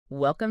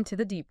Welcome to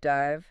the deep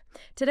dive.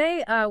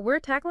 Today, we're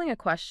tackling a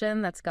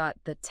question that's got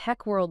the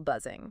tech world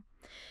buzzing.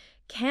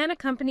 Can a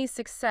company's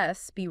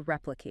success be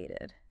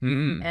replicated?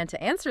 Hmm. And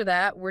to answer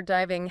that, we're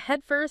diving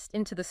headfirst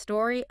into the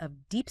story of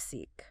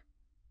DeepSeek,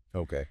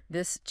 Okay.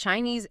 this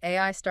Chinese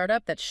AI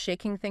startup that's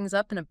shaking things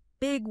up in a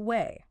big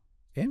way.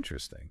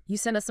 Interesting. You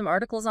sent us some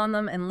articles on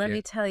them, and let Yeah.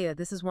 me tell you,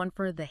 this is one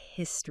for the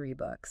history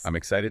books. I'm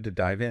excited to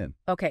dive in.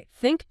 Okay,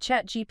 think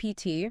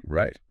ChatGPT,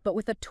 Right. but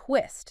with a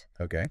twist.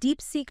 Okay.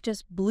 DeepSeek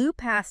just blew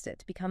past it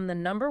to become the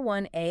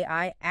 #1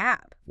 AI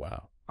app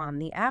Wow. on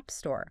the App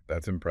Store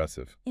That's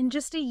impressive. in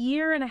just a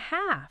year and a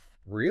half.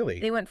 Really?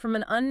 They went from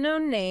an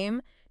unknown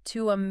name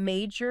to a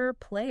major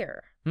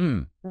player,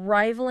 Hmm.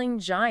 rivaling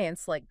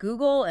giants like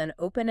Google and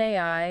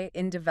OpenAI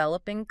in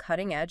developing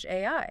cutting-edge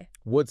AI.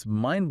 What's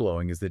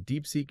mind-blowing is that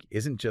DeepSeek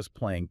isn't just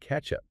playing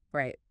catch-up.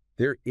 Right.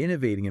 They're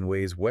innovating in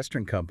ways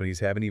Western companies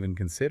haven't even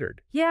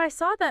considered. Yeah, I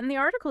saw that in the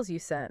articles you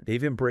sent.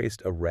 They've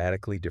embraced a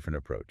radically different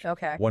approach.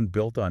 Okay. One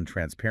built on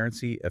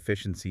transparency,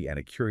 efficiency, and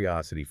a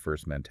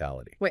curiosity-first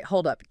mentality. Wait,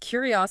 hold up.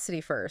 Curiosity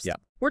first. Yeah.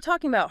 We're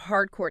talking about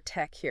hardcore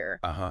tech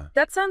here. Uh-huh.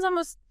 That sounds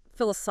almost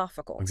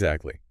philosophical.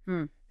 Exactly.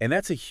 Hmm. And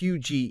that's a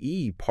huge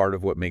part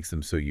of what makes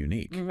them so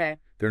unique. Okay.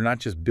 They're not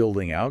just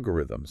building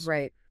algorithms.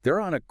 Right. They're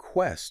on a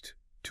quest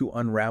to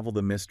unravel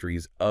the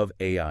mysteries of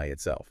AI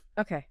itself.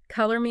 Okay.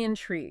 Color me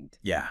intrigued.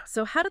 Yeah.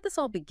 So how did this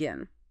all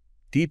begin?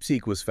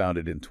 DeepSeek was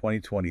founded in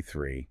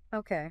 2023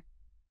 Okay.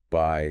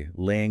 by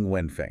Liang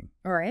Wenfeng,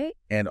 All right.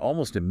 and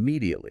almost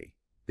immediately,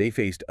 they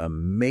faced a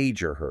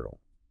major hurdle.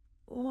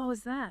 What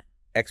was that?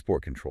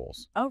 Export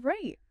controls Oh,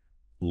 right.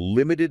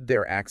 limited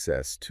their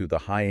access to the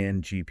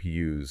high-end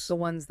GPUs The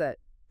ones that...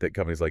 that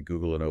companies like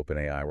Google and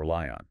OpenAI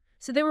rely on,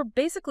 So they were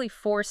basically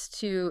forced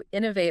to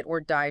innovate or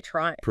die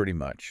trying. pretty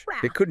much. Wow.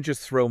 They couldn't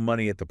just throw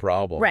money at the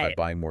problem by Right.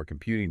 buying more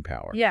computing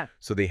power. Yeah.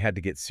 So they had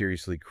to get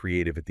seriously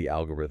creative at the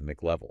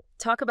algorithmic level.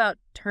 Talk about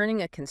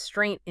turning a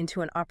constraint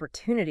into an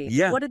opportunity.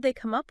 Yeah. What did they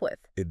come up with?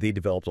 They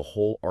developed a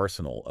whole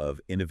arsenal of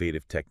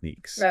innovative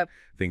techniques.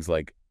 Things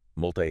like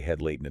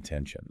multi-head latent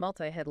attention,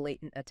 Multi-head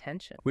latent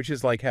attention. which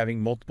is like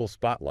having multiple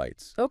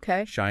spotlights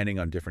Okay. shining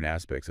on different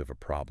aspects of a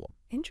problem,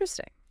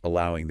 Interesting.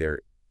 allowing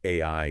their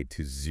AI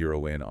to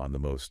zero in on the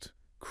most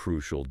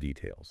crucial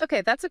details.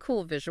 Okay, that's a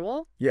cool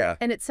visual. Yeah,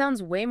 And it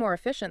sounds way more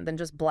efficient than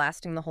just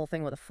blasting the whole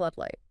thing with a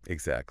floodlight.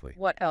 exactly.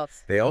 What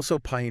else? They also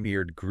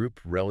pioneered group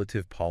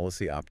relative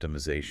policy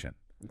optimization,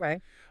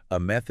 Right. a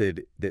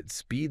method that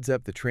speeds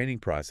up the training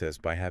process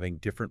by having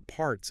different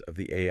parts of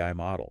the AI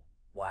model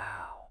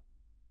Wow.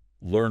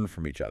 learn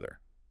from each other.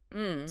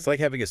 Mm. It's like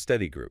having a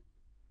study group,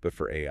 but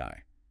for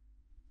AI.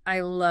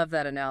 I love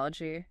that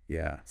analogy.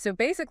 Yeah, So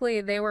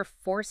basically, they were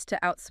forced to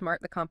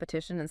outsmart the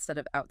competition instead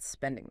of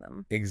outspending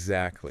them.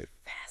 exactly.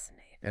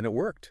 Fascinating. And it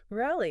worked.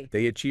 Really?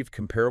 They achieved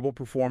comparable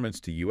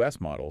performance to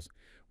U.S. models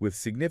with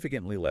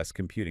significantly less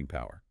computing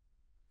power.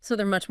 So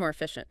they're much more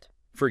efficient.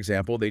 For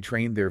example, they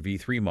trained their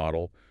V3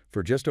 model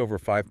for just over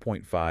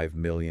 $5.5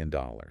 million,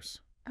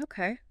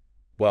 Okay.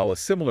 while a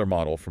similar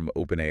model from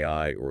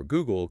OpenAI or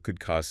Google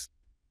could cost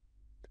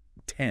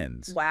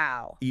tens,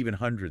 Wow. even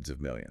hundreds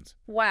of millions.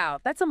 Wow,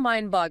 that's a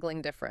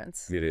mind-boggling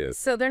difference. It is.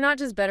 So they're not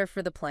just better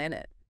for the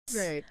planet.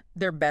 Right.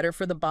 They're better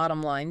for the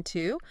bottom line,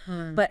 too.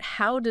 But But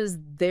how does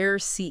their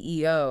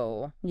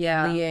CEO,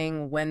 yeah.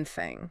 Liang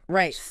Wenfeng,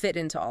 Right. fit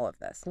into all of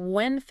this?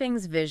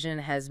 Wenfeng's vision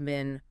has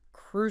been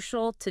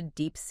crucial to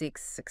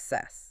DeepSeek's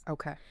success.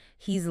 Okay.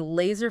 He's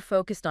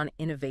laser-focused on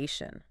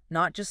innovation,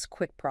 not just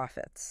quick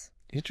profits.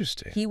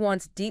 Interesting. He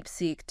wants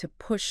DeepSeek to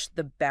push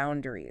the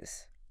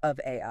boundaries of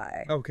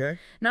AI, Okay.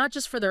 not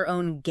just for their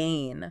own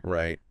gain,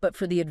 Right. but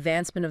for the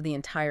advancement of the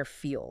entire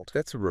field.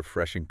 That's a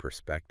refreshing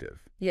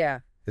perspective, Yeah.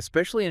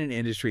 especially in an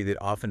industry that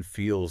often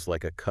feels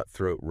like a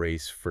cutthroat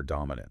race for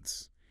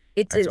dominance.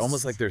 It's It's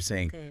almost like they're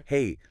saying, Okay.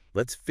 hey,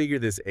 let's figure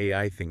this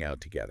AI thing out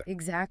together.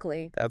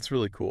 Exactly. That's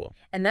really cool.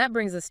 And that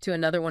brings us to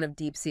another one of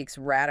DeepSeek's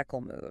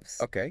radical moves.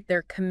 Okay.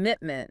 Their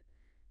commitment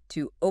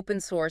to open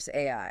source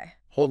AI.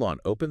 Hold on.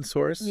 Open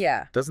source?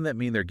 Yeah, Doesn't that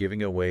mean they're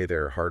giving away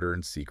their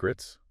hard-earned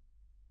secrets?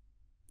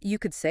 you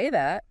could say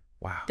that.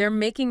 Wow. They're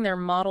making their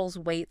models'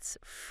 weights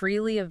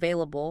freely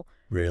available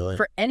Really?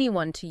 for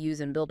anyone to use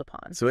and build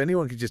upon. So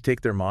anyone could just take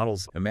their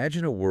models.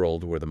 Imagine a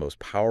world where the most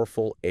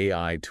powerful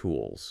AI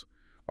tools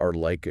are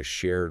like a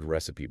shared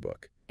recipe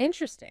book,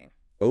 Interesting.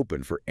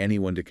 open for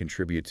anyone to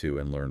contribute to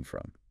and learn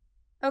from.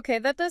 Okay,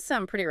 that does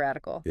sound pretty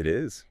radical, It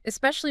is.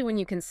 especially when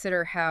you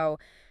consider how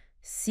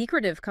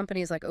secretive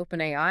companies like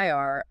OpenAI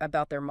are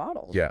about their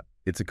models. Yeah.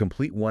 It's a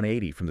complete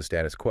 180 from the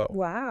status quo.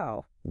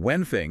 Wow.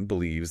 Wenfeng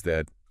believes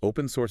that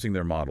open sourcing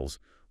their models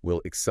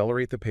will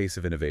accelerate the pace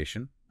of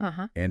innovation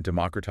Uh-huh. and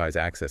democratize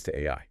access to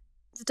AI.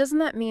 Doesn't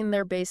that mean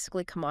they're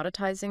basically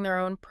commoditizing their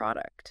own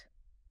product?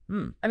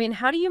 Hmm. I mean,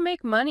 how do you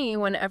make money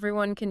when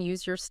everyone can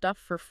use your stuff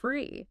for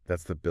free?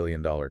 That's the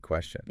billion-dollar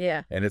question.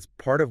 Yeah, And it's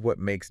part of what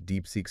makes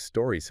DeepSeek's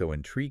story so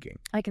intriguing.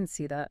 I can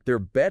see that. They're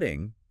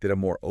betting that a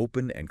more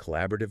open and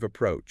collaborative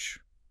approach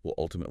will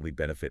ultimately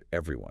benefit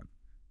everyone,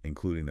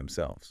 including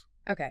themselves.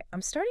 Okay,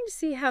 I'm starting to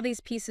see how these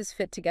pieces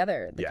fit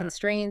together. The Yeah.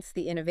 constraints,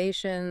 the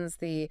innovations,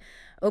 the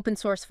open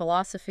source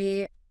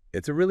philosophy.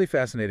 It's a really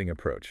fascinating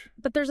approach.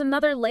 But there's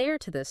another layer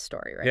to this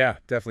story, right? Yeah,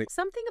 definitely.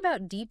 Something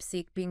about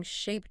DeepSeek being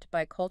shaped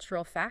by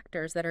cultural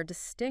factors that are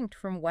distinct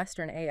from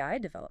Western AI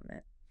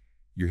development.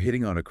 You're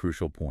hitting on a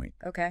crucial point.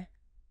 Okay,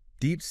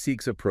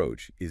 DeepSeek's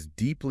approach is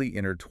deeply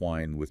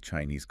intertwined with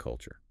Chinese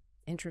culture.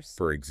 interesting.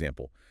 For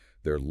example,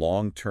 their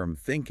long-term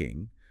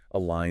thinking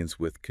aligns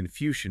with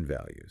Confucian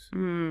values,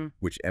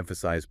 which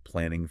emphasize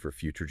planning for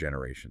future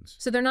generations.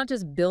 So they're not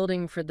just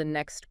building for the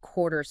next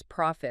quarter's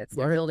profits,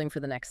 they're building for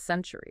the next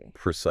century.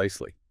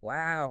 Precisely.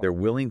 Wow. They're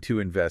willing to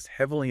invest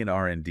heavily in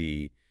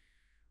R&D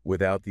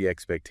without the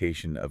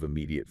expectation of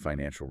immediate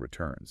financial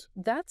returns.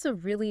 That's a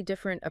really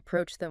different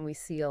approach than we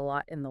see a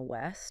lot in the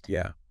West.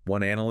 Yeah.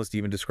 One analyst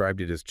even described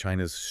it as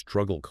China's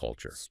struggle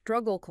culture,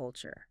 Struggle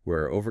culture.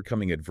 where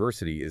overcoming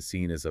adversity is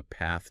seen as a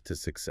path to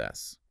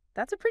success.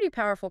 That's a pretty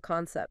powerful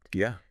concept.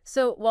 Yeah.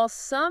 So while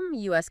some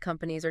U.S.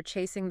 companies are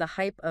chasing the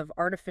hype of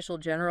artificial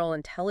general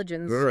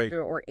intelligence Right.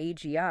 or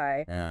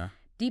AGI, Yeah.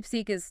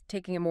 DeepSeek is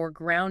taking a more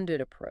grounded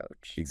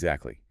approach.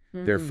 Exactly.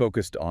 They're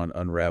focused on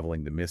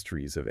unraveling the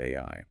mysteries of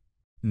AI,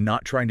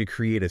 not trying to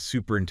create a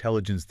super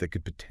intelligence that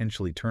could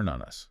potentially turn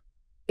on us.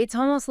 It's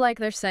almost like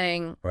they're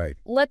saying, Right.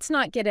 let's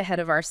not get ahead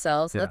of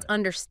ourselves. Yeah. Let's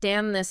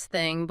understand this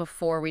thing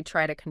before we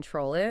try to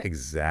control it.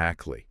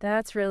 Exactly.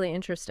 That's really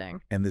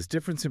interesting. And this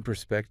difference in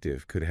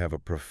perspective could have a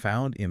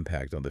profound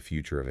impact on the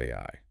future of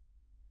AI.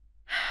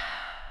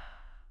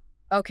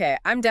 Okay,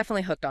 I'm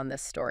definitely hooked on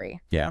this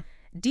story. Yeah.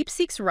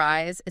 DeepSeek's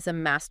rise is a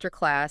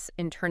masterclass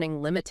in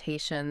turning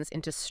limitations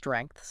into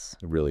strengths,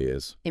 It really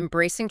is.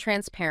 embracing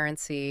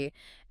transparency,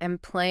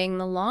 and playing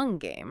the long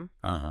game.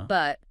 Uh-huh.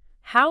 But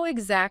how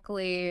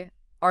exactly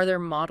are their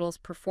models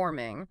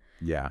performing?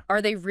 Yeah.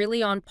 Are they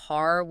really on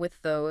par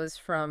with those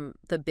from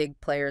the big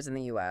players in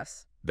the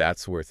U.S.?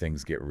 That's where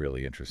things get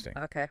really interesting.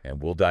 Okay.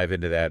 And we'll dive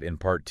into that in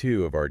part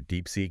 2 of our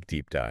DeepSeek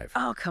Deep Dive.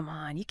 Oh, come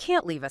on. You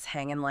can't leave us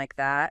hanging like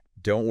that.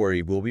 Don't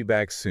worry, we'll be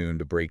back soon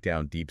to break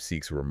down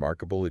DeepSeek's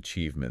remarkable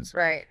achievements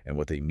Right. and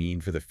what they mean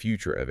for the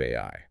future of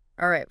AI.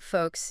 All right,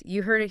 folks,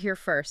 you heard it here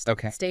first.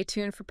 Okay. Stay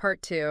tuned for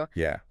part 2,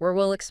 Yeah. where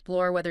we'll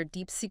explore whether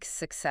DeepSeek's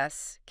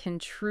success can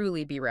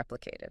truly be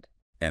replicated.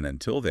 And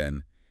until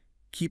then,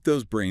 keep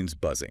those brains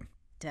buzzing.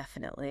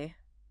 Definitely.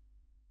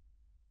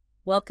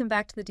 Welcome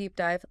back to the deep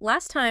dive.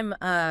 Last time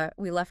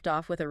we left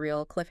off with a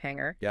real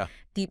cliffhanger. Yeah.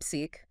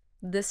 DeepSeek,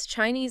 this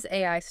Chinese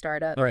AI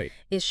startup, All right.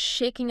 is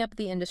shaking up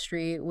the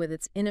industry with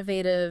its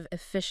innovative,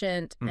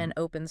 efficient, and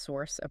open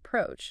source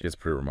approach. It's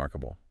pretty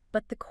remarkable.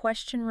 But the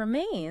question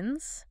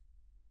remains,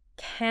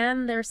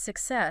 can their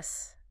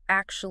success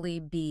actually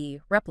be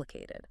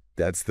replicated?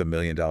 That's the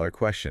million-dollar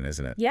question,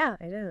 isn't it? Yeah,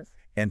 it is.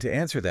 And to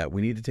answer that,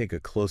 we need to take a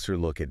closer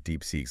look at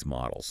DeepSeek's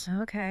models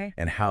Okay.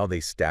 and how they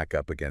stack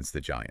up against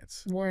the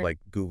giants, Right. like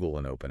Google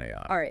and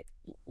OpenAI. All right,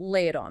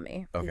 lay it on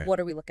me. Okay. What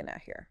are we looking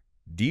at here?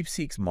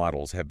 DeepSeek's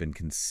models have been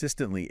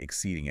consistently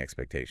exceeding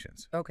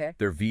expectations. Okay.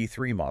 Their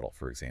V3 model,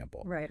 for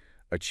example, Right.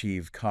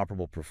 achieved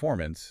comparable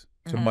performance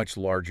to much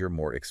larger,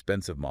 more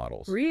expensive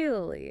models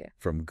Really?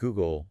 from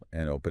Google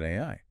and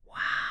OpenAI.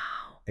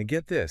 Wow. And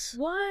get this,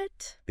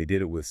 What? they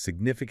did it with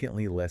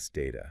significantly less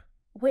data.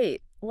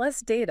 Wait, less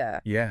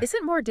data. Yeah.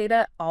 Isn't more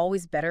data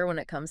always better when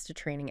it comes to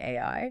training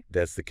AI?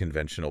 That's the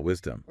conventional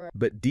wisdom. Right.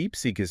 But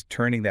DeepSeek is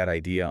turning that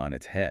idea on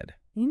its head.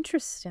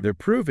 Interesting. They're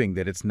proving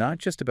that it's not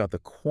just about the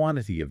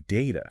quantity of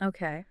data,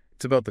 Okay.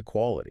 it's about the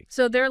quality.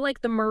 So they're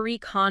like the Marie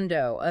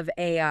Kondo of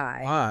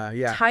AI,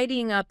 Yeah.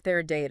 tidying up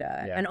their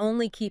data Yeah. and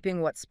only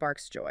keeping what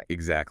sparks joy.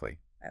 Exactly.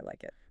 I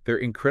like it. They're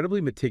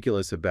incredibly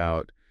meticulous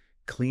about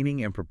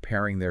cleaning and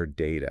preparing their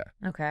data,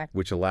 Okay.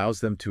 which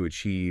allows them to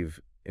achieve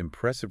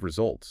impressive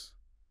results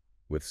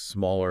with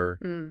smaller,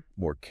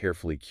 more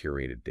carefully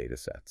curated data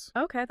sets.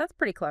 Okay, that's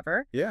pretty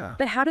clever. Yeah.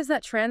 But how does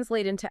that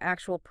translate into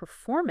actual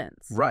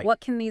performance? Right.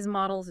 What can these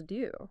models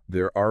do?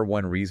 Their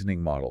R1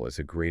 reasoning model is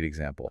a great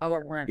example.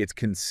 Right. It's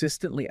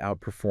consistently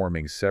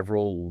outperforming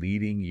several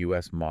leading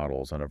U.S.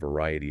 models on a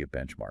variety of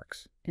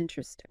benchmarks.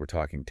 Interesting. We're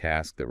talking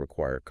tasks that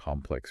require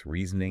complex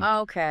reasoning,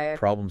 Okay.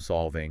 problem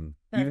solving,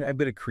 even a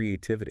bit of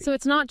creativity. So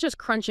it's not just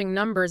crunching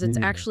numbers, it's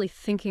actually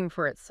thinking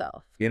for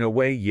itself. In a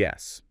way,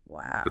 yes.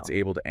 Wow. It's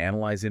able to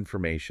analyze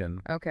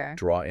information, Okay.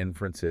 draw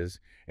inferences,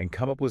 and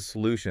come up with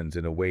solutions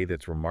in a way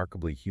that's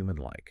remarkably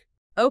human-like.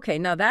 Okay,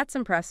 now that's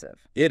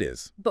impressive. It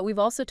is. But we've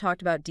also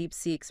talked about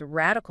DeepSeek's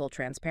radical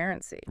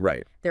transparency.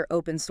 Right. They're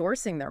open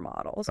sourcing their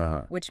models,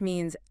 Uh-huh. which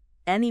means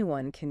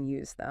anyone can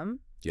use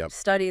them, Yep.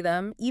 study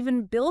them,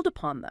 even build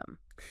upon them.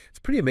 It's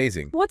pretty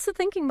amazing. What's the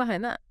thinking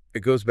behind that? It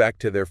goes back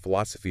to their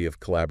philosophy of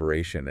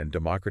collaboration and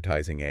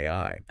democratizing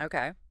AI.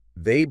 Okay.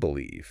 They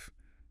believe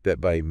that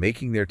by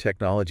making their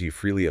technology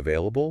freely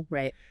available,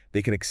 Right.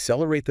 they can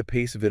accelerate the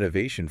pace of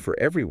innovation for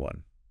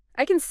everyone.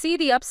 I can see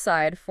the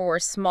upside for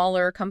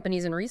smaller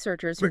companies and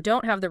researchers who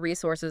don't have the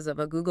resources of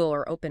a Google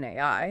or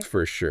OpenAI.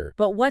 For sure.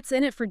 But what's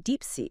in it for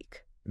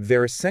DeepSeek?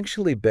 They're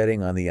essentially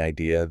betting on the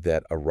idea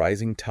that a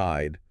rising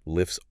tide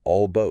lifts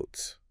all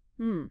boats.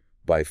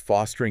 By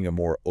fostering a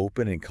more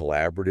open and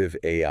collaborative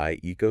AI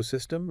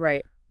ecosystem,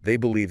 Right. they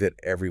believe that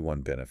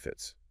everyone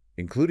benefits,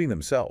 including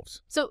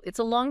themselves. So it's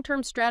a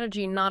long-term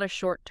strategy, not a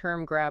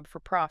short-term grab for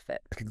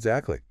profit.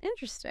 Exactly.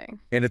 Interesting.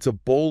 And it's a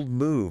bold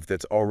move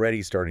that's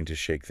already starting to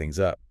shake things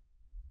up.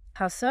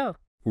 How so?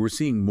 We're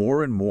seeing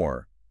more and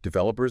more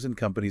developers and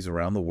companies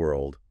around the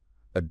world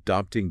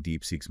adopting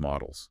DeepSeek's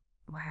models.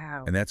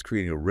 Wow. And that's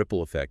creating a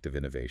ripple effect of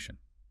innovation.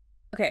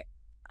 Okay,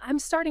 I'm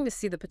starting to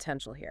see the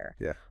potential here.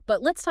 Yeah.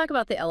 But let's talk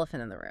about the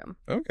elephant in the room.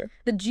 Okay.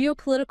 The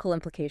geopolitical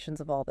implications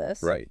of all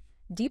this. Right.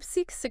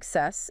 DeepSeek's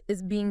success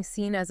is being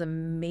seen as a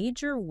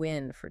major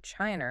win for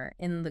China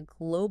in the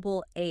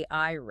global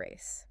AI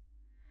race.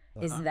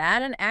 Is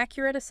that an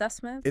accurate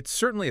assessment? It's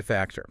certainly a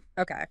factor.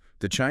 Okay.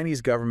 The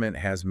Chinese government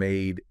has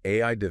made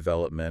AI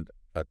development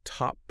a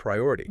top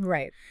priority,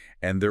 Right.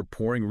 and they're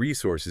pouring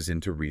resources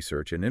into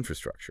research and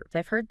infrastructure.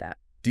 I've heard that.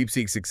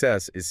 DeepSeek's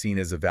success is seen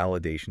as a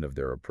validation of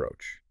their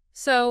approach.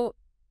 So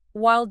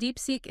while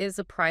DeepSeek is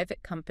a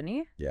private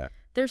company, Yeah,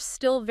 they're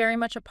still very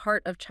much a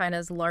part of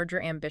China's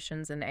larger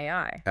ambitions in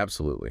AI.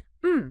 absolutely.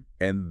 Hmm.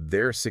 And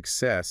their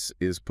success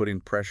is putting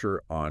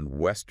pressure on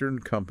Western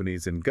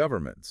companies and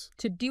governments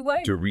To do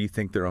what? to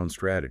rethink their own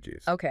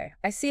strategies. Okay,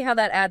 I see how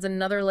that adds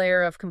another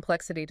layer of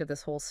complexity to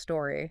this whole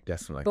story.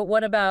 Definitely. But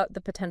what about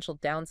the potential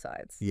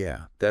downsides?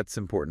 Yeah, that's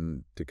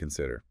important to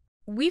consider.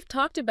 We've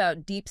talked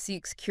about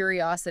DeepSeek's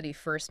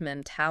curiosity-first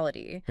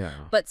mentality,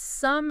 Yeah. but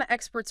some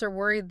experts are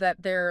worried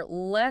that their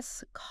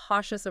less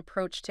cautious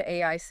approach to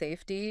AI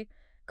safety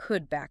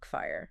could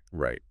backfire.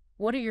 Right.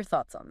 What are your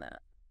thoughts on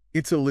that?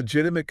 It's a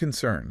legitimate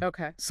concern.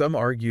 Okay. Some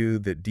argue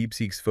that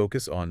DeepSeek's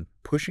focus on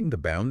pushing the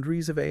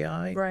boundaries of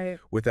AI Right.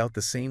 without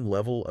the same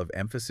level of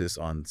emphasis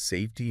on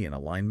safety and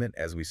alignment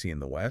as we see in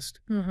the West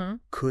Mm-hmm.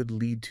 could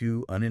lead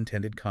to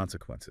unintended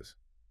consequences.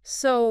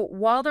 So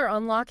while they're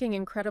unlocking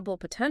incredible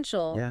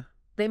potential, Yeah.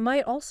 they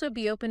might also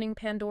be opening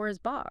Pandora's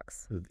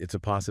box. It's a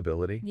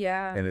possibility.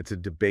 Yeah, And it's a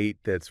debate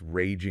that's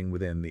raging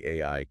within the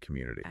AI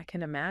community. I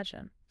can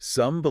imagine.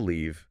 Some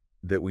believe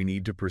that we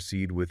need to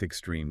proceed with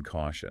extreme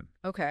caution,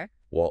 Okay.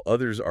 while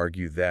others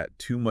argue that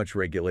too much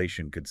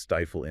regulation could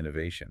stifle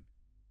innovation.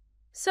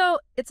 So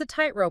it's a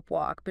tightrope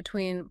walk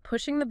between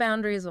pushing the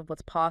boundaries of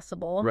what's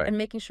possible Right. and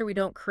making sure we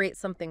don't create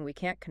something we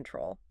can't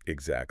control.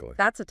 Exactly.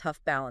 That's a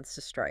tough balance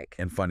to strike.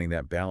 And finding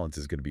that balance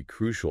is going to be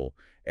crucial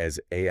as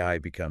AI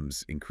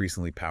becomes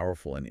increasingly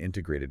powerful and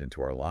integrated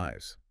into our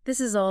lives. This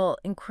is all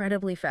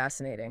incredibly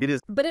fascinating. It is.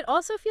 But it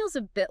also feels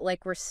a bit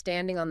like we're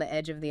standing on the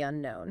edge of the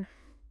unknown.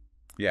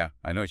 Yeah,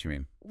 I know what you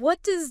mean.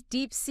 What does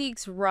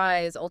DeepSeek's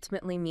rise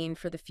ultimately mean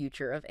for the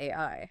future of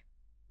AI?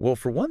 Well,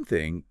 for one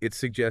thing, it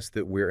suggests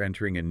that we're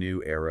entering a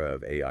new era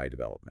of AI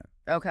development,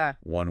 Okay.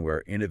 one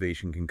where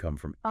innovation can come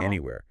from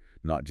anywhere,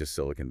 not just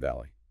Silicon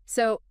Valley.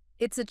 So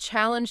it's a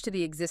challenge to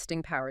the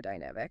existing power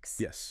dynamics.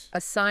 Yes.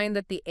 A sign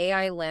that the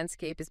AI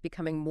landscape is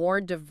becoming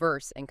more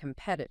diverse and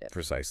competitive.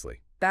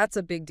 Precisely. That's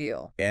a big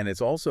deal. And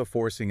it's also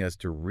forcing us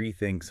to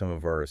rethink some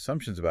of our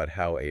assumptions about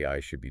how AI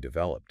should be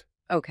developed.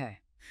 Okay.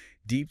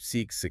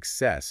 DeepSeek's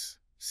success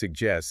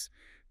suggests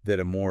that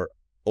a more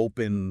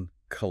open,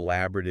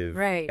 collaborative,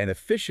 Right. and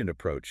efficient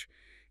approach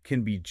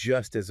can be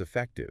just as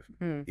effective,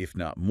 if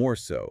not more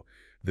so,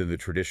 than the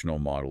traditional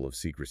model of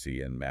secrecy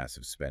and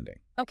massive spending.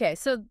 Okay,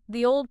 so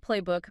the old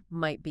playbook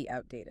might be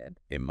outdated.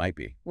 It might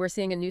be. We're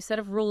seeing a new set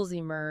of rules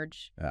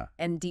emerge, Yeah.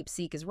 and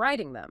DeepSeek is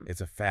riding them.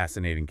 It's a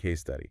fascinating case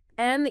study.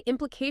 And the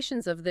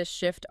implications of this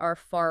shift are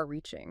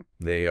far-reaching.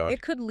 They are.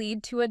 It could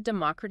lead to a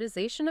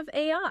democratization of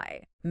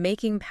AI,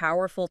 making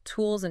powerful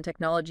tools and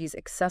technologies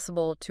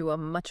accessible to a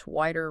much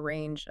wider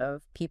range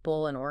of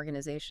people and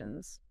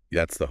organizations.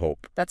 That's the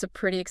hope. That's a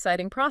pretty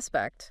exciting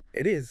prospect.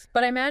 It is.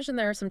 But I imagine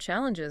there are some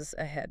challenges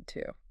ahead,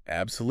 too.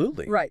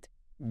 Absolutely. Right.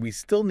 We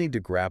still need to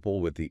grapple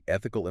with the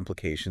ethical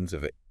implications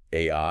of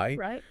AI,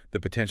 Right.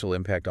 the potential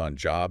impact on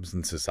jobs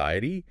and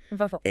society,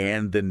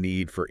 and the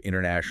need for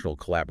international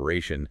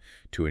collaboration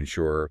to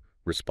ensure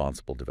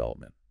responsible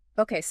development.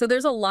 Okay, so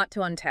there's a lot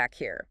to unpack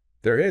here.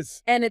 There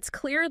is. And it's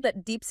clear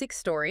that DeepSeek's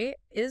story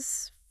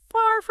is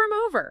far from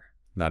over.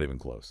 Not even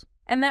close.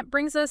 And that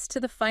brings us to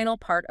the final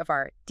part of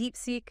our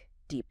DeepSeek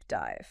Deep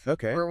Dive,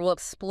 Okay. where we'll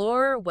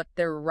explore what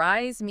their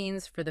rise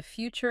means for the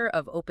future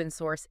of open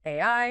source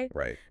AI,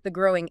 Right. the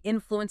growing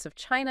influence of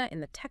China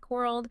in the tech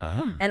world,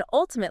 and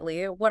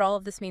ultimately what all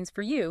of this means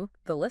for you,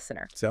 the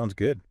listener. Sounds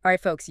good. All right,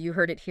 folks, you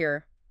heard it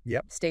here.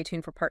 Yep. Stay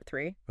tuned for part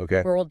 3,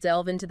 Okay. where we'll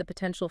delve into the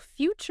potential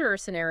future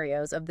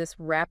scenarios of this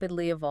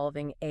rapidly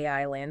evolving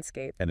AI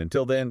landscape. And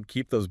until then,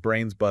 keep those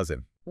brains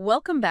buzzing.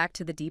 Welcome back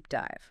to the Deep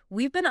Dive.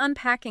 We've been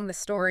unpacking the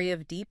story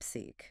of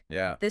DeepSeek,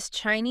 Yeah. this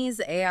Chinese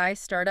AI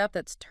startup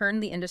that's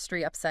turned the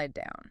industry upside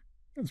down.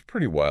 It's a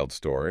pretty wild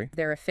story.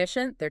 They're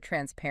efficient, they're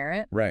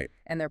transparent, Right.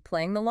 and they're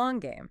playing the long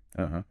game.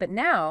 Uh-huh. But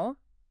now,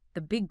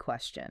 the big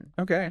question.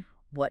 Okay.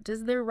 what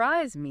does their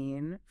rise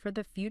mean for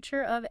the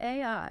future of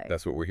AI?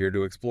 That's what we're here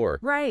to explore.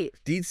 Right.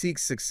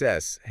 DeepSeek's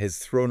success has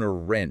thrown a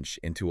wrench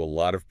into a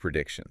lot of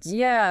predictions.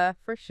 Yeah,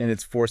 for sure. And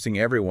it's forcing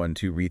everyone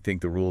to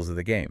rethink the rules of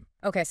the game.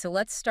 Okay, so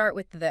let's start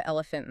with the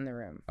elephant in the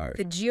room, All right.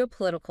 the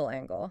geopolitical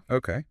angle.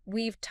 Okay.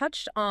 We've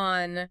touched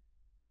on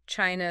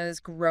China's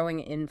growing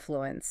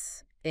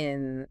influence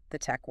in the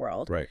tech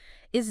world. Right.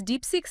 Is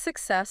DeepSeek's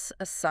success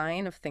a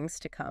sign of things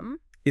to come?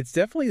 It's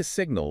definitely a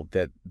signal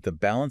that the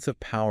balance of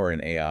power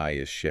in AI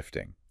is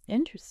shifting.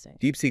 Interesting.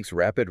 DeepSeek's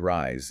rapid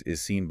rise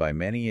is seen by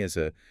many as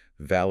a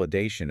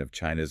validation of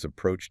China's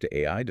approach to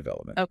AI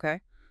development. Okay.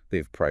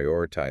 They've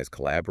prioritized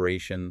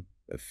collaboration,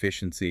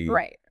 efficiency,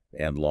 Right.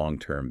 and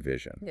long-term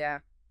vision, Yeah,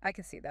 I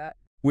can see that.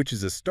 which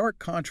is a stark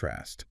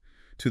contrast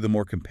to the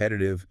more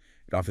competitive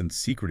and often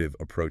secretive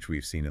approach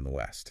we've seen in the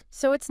West.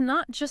 So it's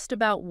not just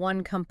about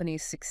one company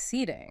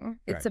succeeding.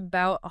 It's Right.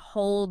 about a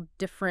whole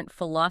different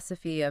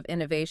philosophy of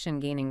innovation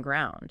gaining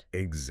ground.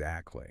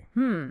 Exactly.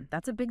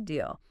 That's a big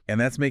deal. And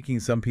that's making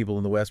some people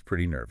in the West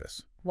pretty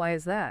nervous. Why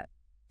is that?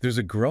 There's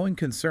a growing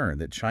concern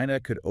that China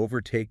could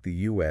overtake the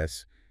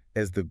U.S.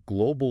 as the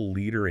global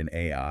leader in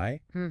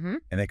AI, Mm-hmm.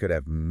 and that could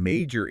have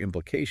major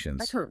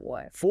implications I've heard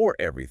what? for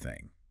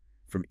everything,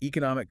 from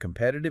economic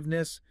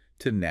competitiveness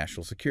to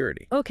national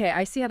security. Okay,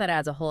 I see how that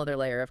adds a whole other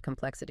layer of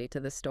complexity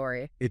to this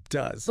story. It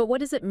does. But what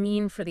does it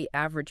mean for the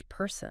average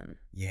person?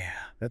 Yeah,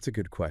 that's a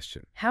good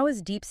question. How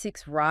is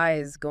DeepSeek's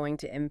rise going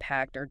to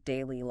impact our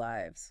daily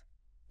lives?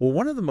 Well,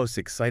 one of the most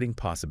exciting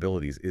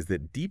possibilities is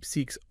that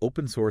DeepSeek's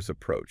open source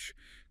approach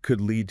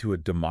could lead to a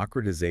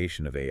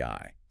democratization of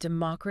AI.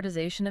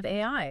 Democratization of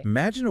AI.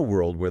 Imagine a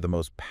world where the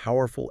most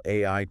powerful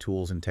AI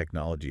tools and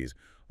technologies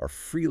are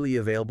freely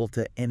available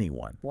to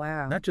anyone,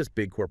 Wow. not just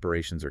big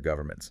corporations or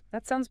governments.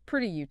 That sounds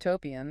pretty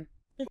utopian.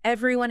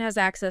 Everyone has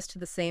access to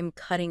the same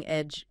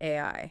cutting-edge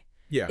AI.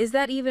 Yeah. Is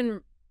that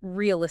even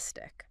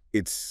realistic?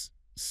 It's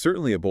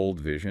certainly a bold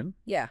vision,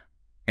 Yeah,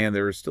 and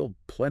there are still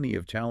plenty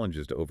of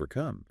challenges to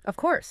overcome. of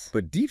course.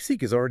 But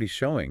DeepSeek is already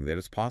showing that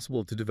it's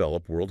possible to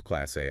develop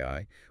world-class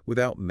AI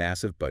without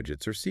massive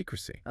budgets or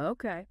secrecy.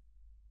 Okay.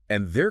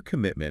 And their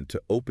commitment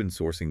to open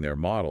sourcing their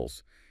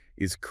models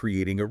is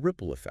creating a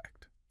ripple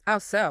effect, How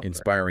so?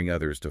 inspiring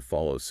others to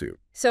follow suit.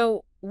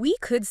 So we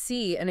could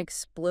see an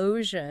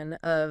explosion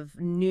of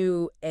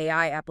new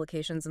AI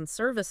applications and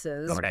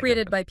services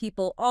created by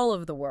people all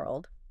over the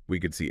world. We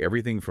could see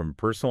everything from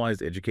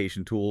personalized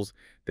education tools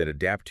that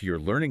adapt to your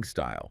learning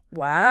style,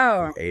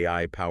 Wow. to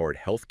AI-powered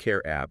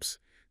healthcare apps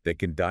that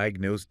can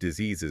diagnose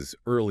diseases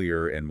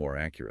earlier and more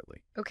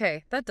accurately.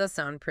 Okay, that does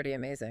sound pretty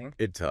amazing.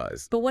 It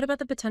does. But what about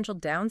the potential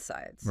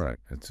downsides? Right.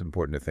 It's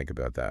important to think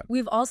about that.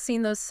 We've all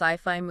seen those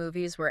sci-fi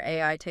movies where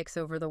AI takes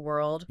over the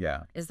world.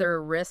 Yeah. Is there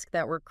a risk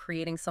that we're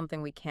creating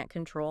something we can't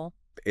control?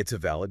 It's a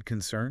valid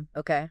concern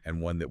Okay.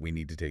 and one that we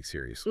need to take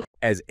seriously.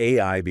 As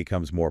AI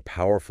becomes more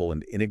powerful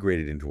and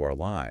integrated into our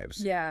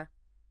lives, Yeah,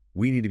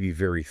 we need to be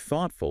very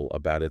thoughtful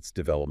about its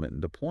development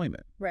and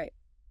deployment. right.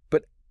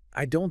 But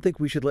I don't think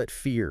we should let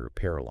fear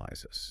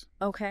paralyze us.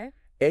 Okay.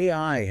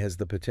 AI has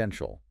the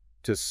potential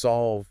to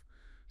solve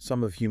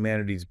some of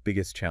humanity's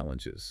biggest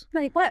challenges,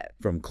 Like what?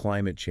 from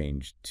climate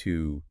change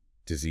to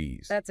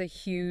disease. That's a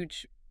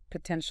huge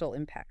potential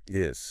impact.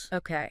 Yes.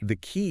 Okay. The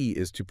key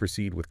is to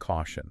proceed with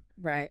caution,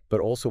 Right. but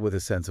also with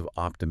a sense of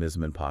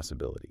optimism and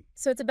possibility.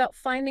 So it's about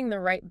finding the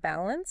right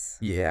balance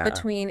Yeah.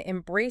 between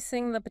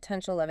embracing the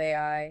potential of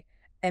AI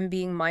and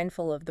being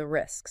mindful of the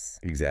risks.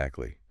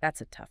 Exactly.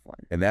 That's a tough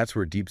one. And that's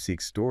where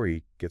DeepSeek's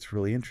story gets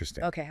really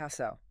interesting. Okay, how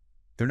so?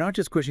 They're not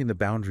just pushing the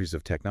boundaries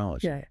of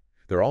technology.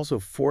 They're also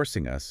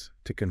forcing us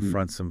to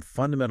confront some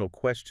fundamental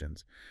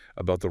questions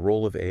about the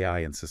role of AI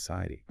in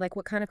society. Like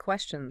what kind of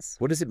questions?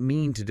 What does it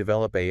mean to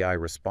develop AI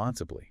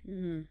responsibly?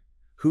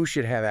 Who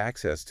should have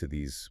access to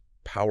these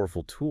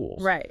powerful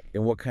tools? Right.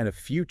 And what kind of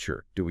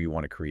future do we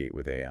want to create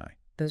with AI?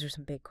 Those are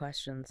some big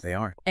questions. They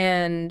are.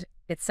 And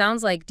it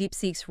sounds like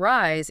DeepSeek's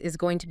rise is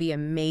going to be a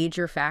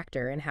major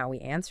factor in how we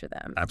answer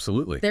them.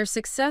 Absolutely. Their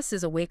success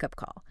is a wake-up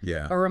call,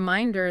 Yeah. a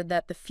reminder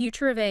that the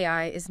future of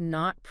AI is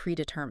not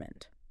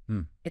predetermined.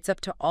 It's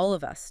up to all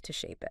of us to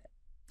shape it.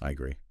 I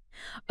agree.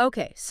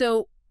 Okay,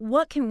 so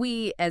what can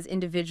we as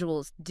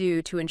individuals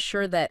do to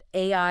ensure that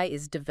AI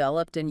is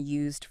developed and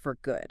used for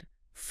good?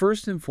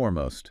 First and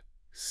foremost,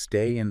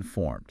 stay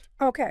informed.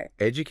 Okay.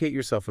 Educate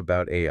yourself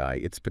about AI,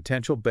 its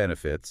potential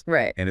benefits,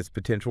 Right. and its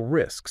potential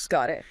risks.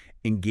 Got it.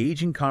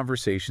 Engage in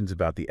conversations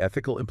about the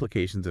ethical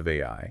implications of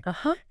AI,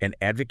 Uh-huh. and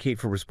advocate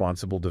for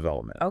responsible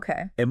development.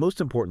 Okay. And most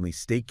importantly,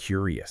 stay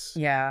curious.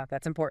 Yeah,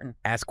 that's important.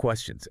 Ask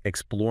questions,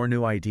 explore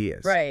new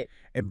ideas, Right.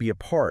 and be a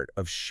part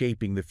of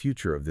shaping the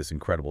future of this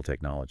incredible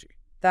technology.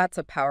 That's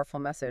a powerful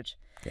message.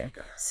 Yeah.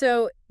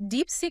 So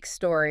DeepSeek's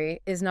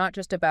story is not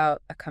just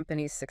about a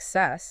company's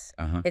success.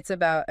 It's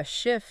about a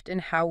shift in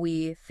how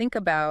we think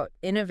about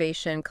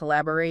innovation,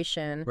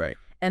 collaboration, Right.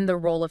 and the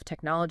role of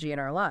technology in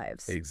our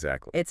lives.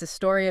 Exactly. It's a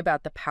story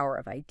about the power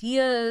of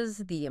ideas,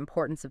 the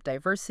importance of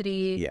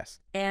diversity, Yes.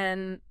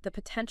 and the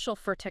potential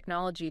for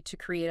technology to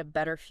create a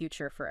better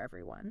future for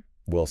everyone.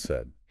 Well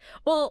said.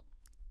 Well,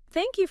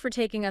 thank you for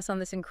taking us on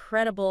this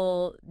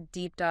incredible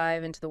deep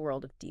dive into the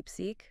world of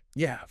DeepSeek.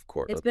 Yeah, of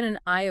course. It's been an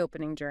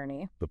eye-opening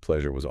journey. The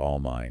pleasure was all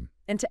mine.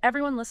 And to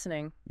everyone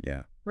listening,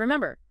 Yeah.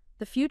 remember,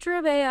 the future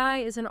of AI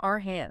is in our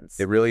hands.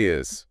 It really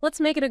is. Let's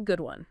make it a good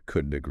one.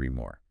 Couldn't agree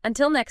more.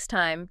 Until next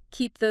time,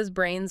 keep those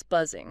brains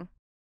buzzing.